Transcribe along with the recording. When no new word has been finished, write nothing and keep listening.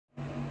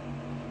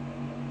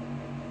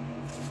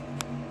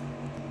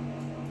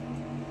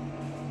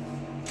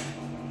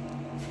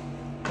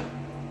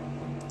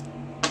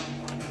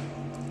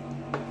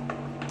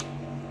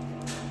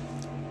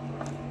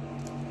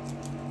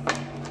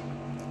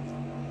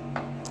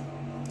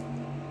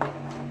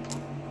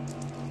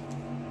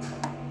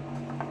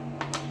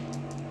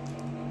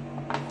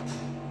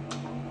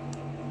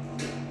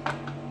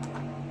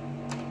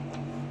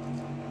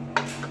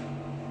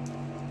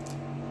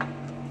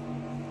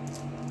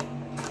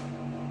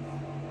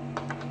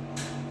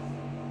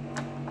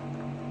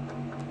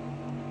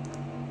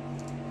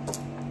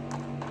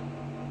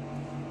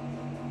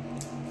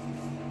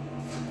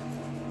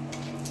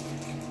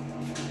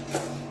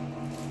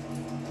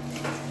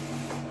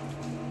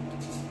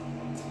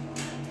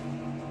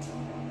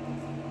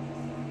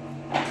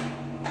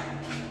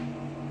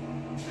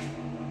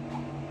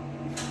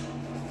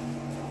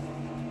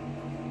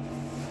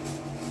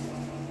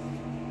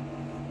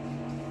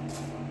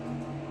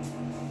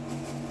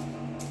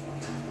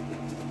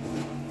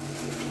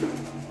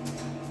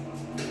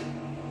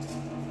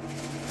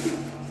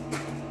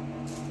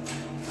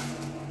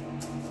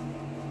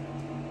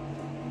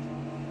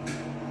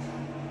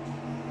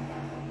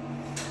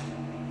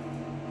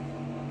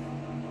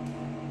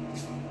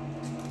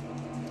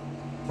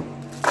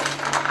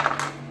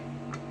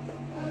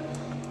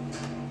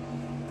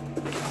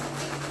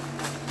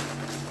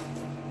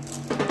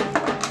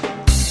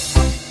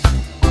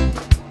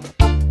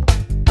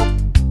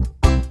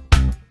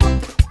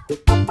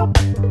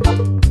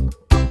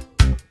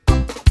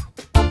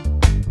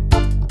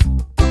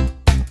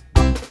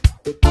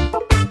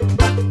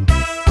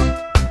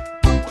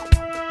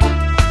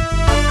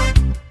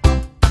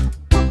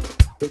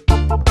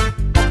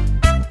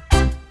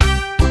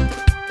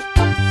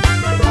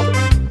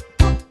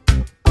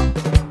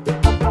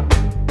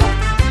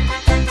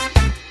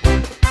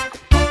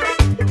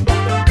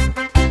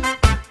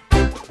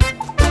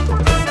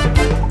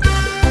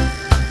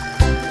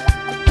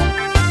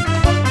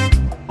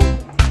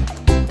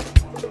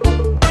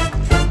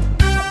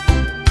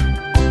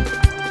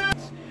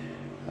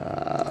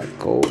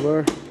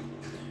over,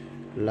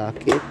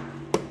 lock it.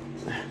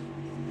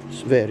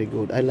 It's very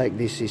good. I like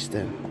this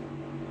system.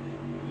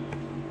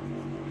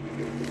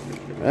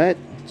 Right,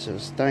 so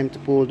it's time to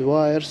pull the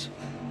wires.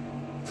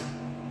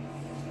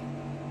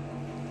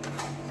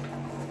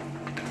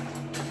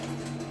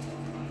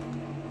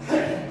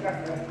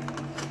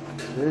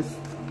 This.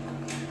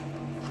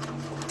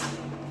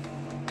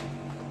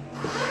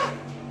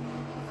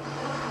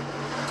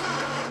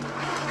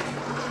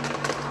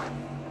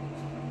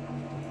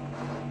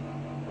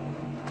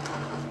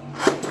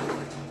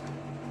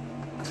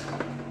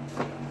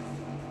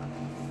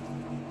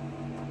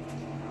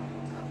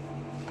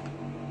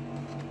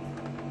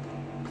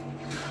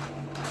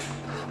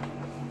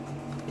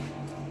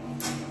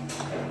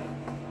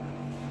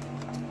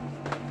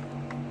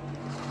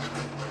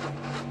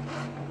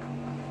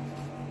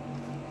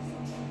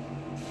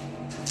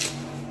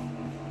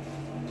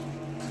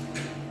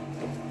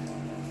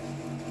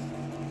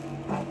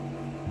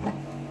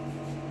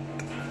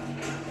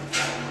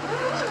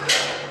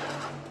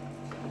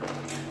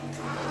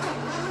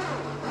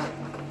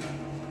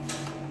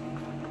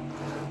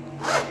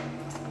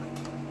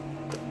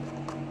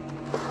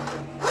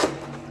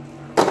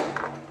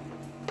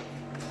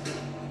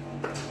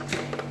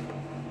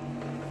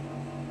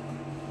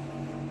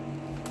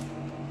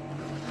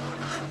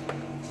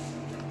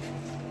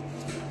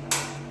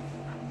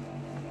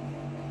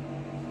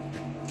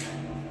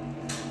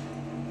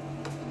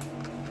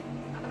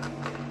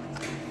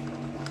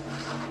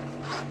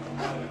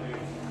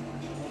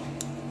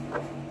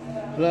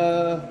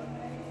 Hello.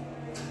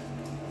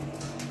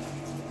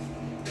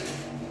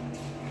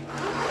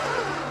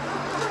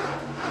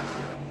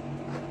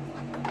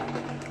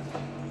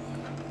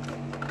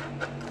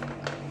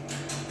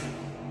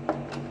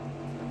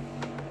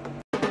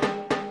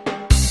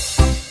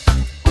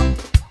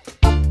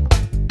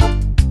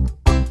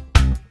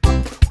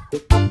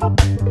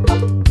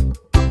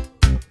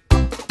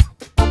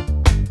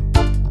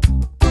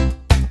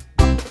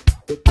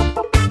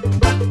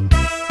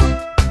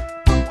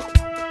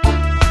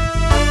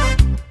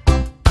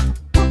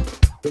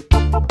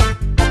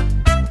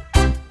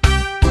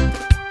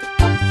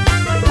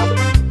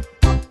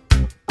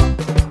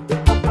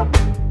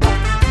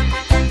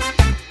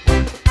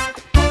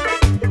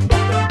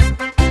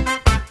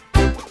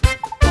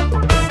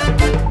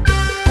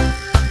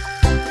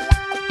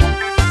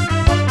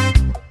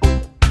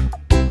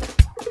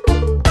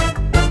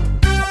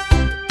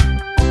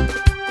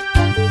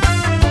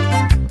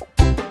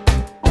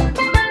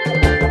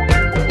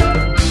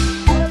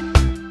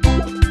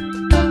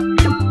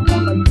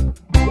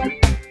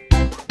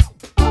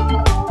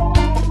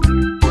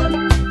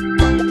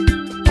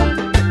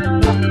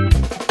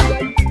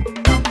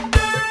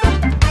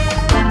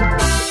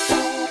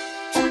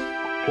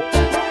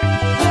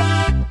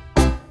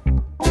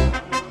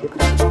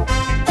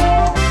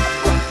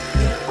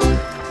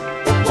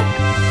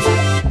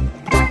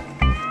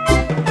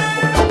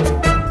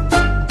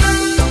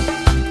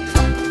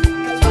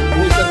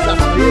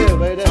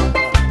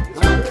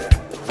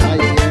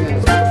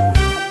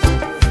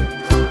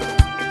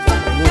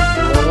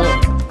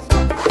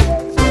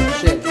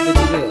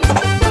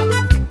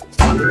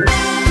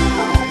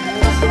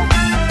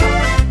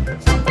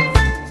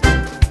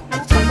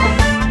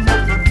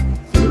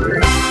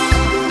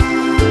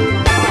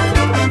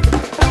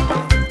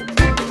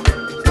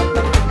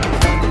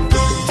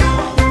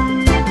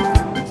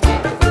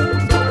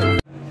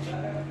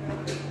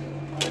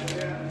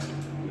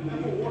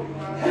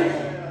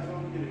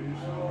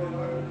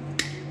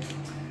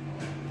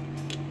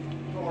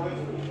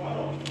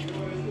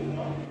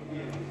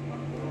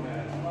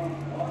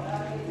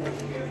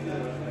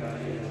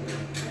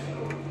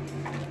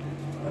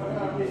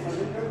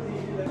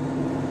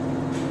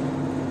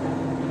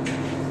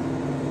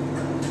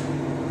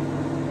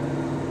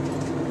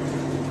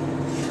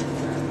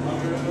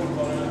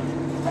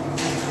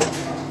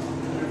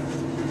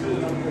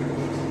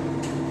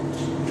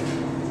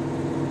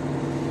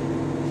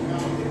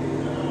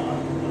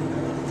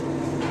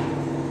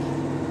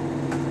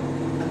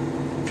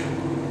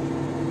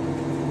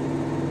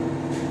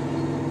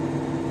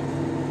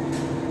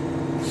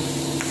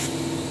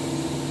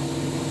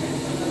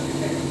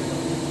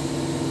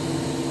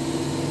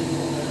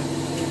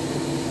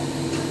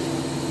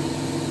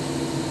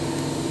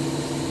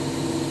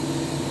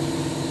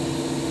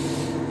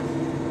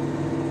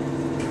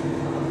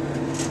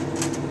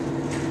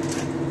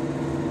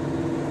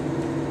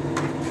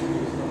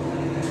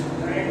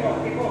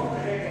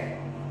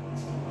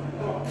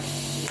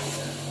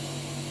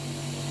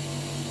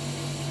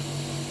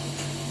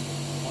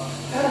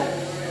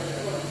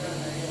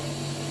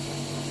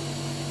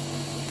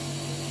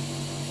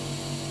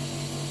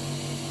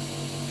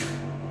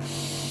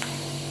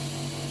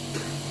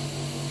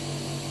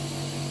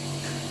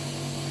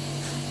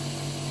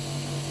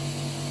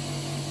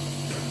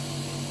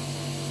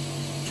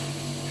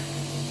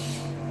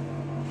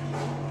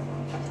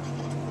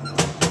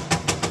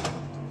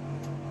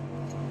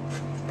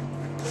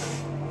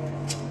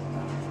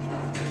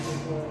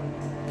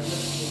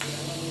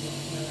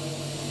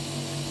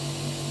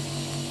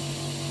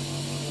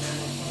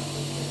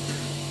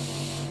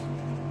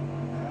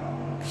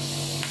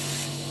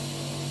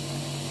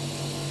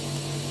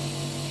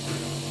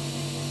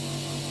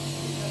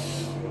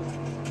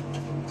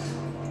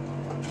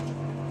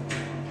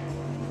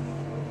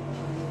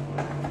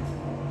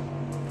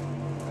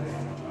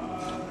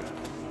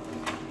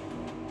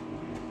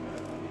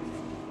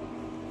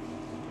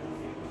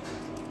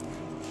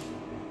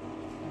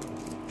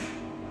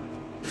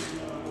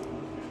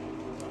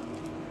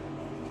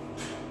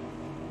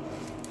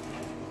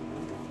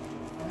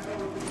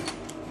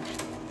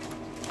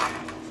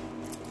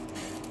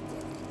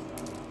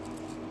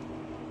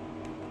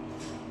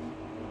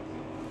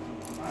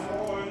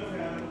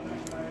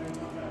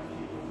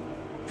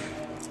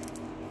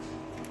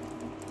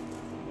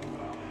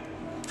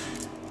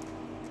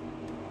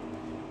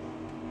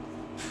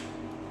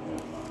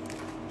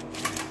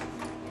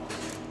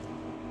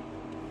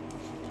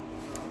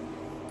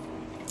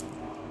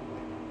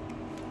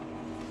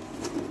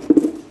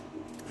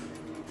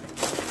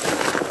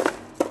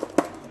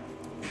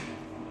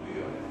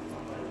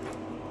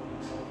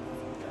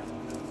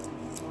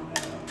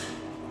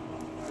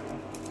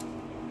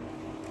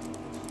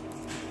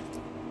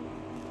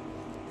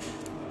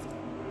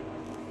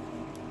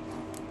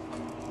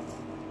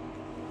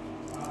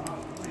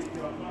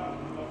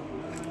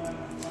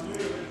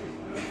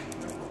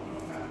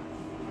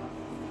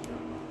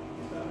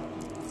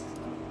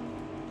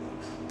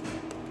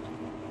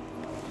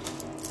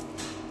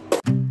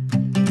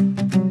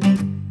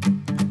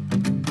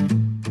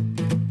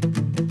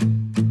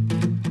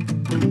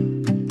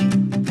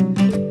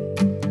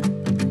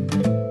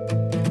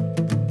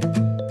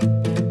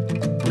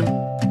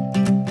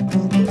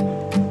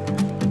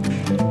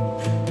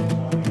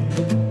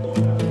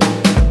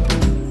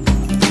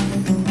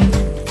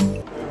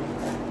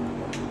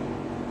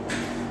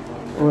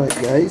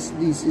 guys,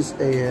 this is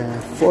a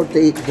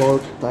 48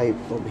 volt type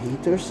of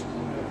heaters,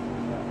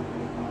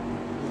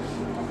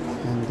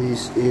 and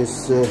this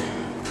is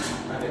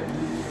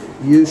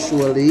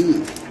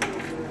usually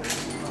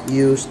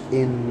used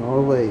in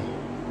Norway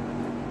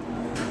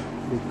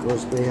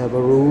because they have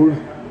a rule.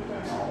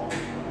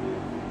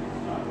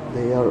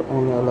 They are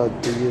only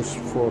allowed to use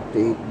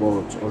 48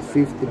 volts or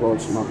 50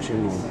 volts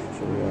maximum.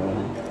 So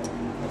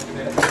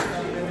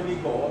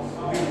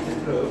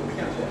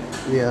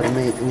we are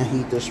making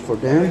heaters for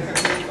them.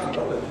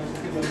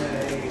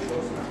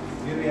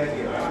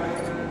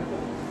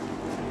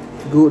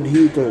 Good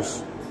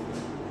heaters.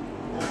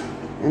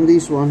 And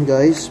this one,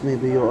 guys,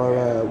 maybe you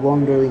are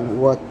wondering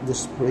what the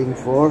spring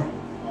for.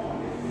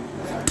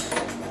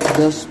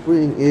 The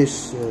spring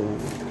is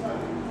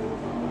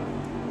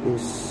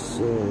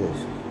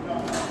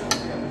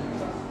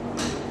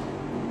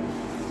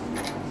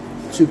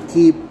to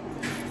keep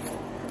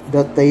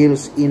the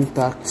tails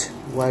intact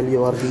while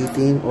you are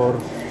heating, or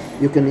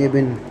you can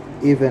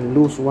even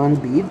lose one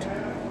bead.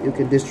 You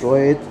can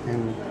destroy it,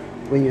 and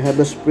when you have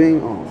the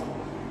spring on,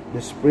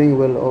 the spring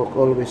will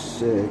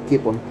always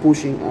keep on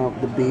pushing out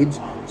the beads,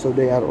 so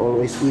they are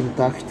always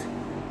intact.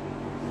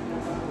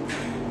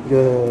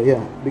 Yeah,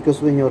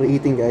 because when you're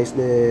eating, guys,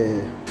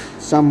 the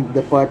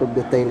part of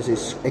the tails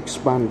is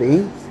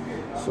expanding,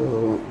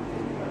 so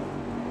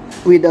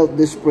without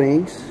the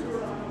springs,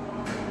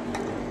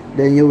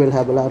 then you will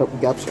have a lot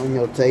of gaps on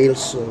your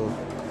tails. So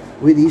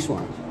with this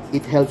one,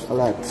 it helps a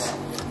lot.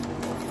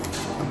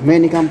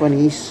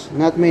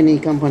 Not many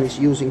companies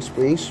using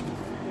springs.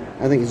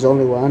 I think it's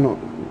only one,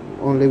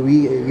 only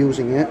we are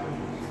using it.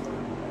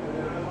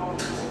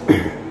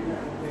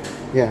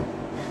 Yeah,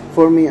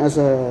 for me as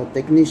a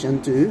technician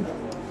too,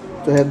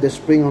 to have the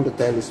spring on the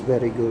tail is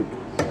very good,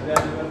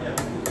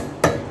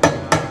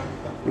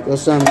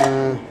 because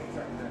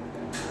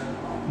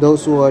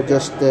those who are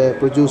just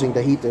producing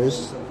the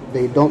heaters,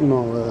 they don't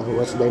know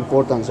what's the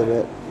importance of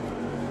it.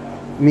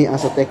 Me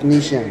as a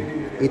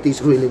technician, it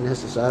is really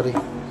necessary.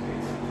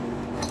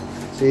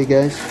 See,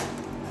 guys,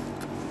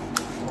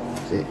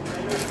 see,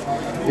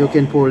 you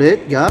can pull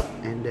it, gap,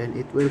 and then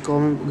it will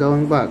come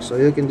going back, so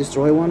you can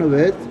destroy one of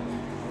it,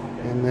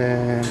 and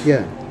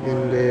yeah,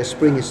 and the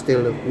spring is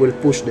still will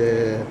push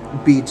the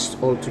beads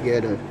all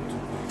together.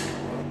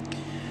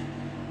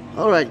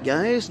 Alright,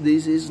 guys,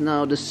 this is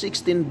now the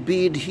 16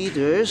 bead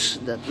heaters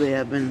that we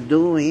have been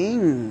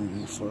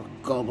doing for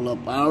a couple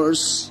of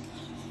hours.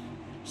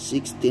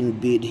 16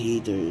 bead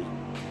heater.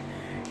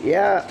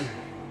 Yeah,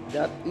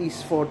 that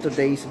is for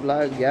today's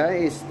vlog,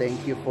 guys.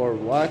 Thank you for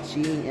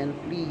watching, and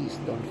please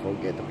don't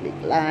forget to click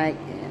like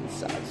and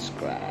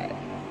subscribe.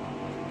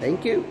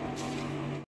 Thank you.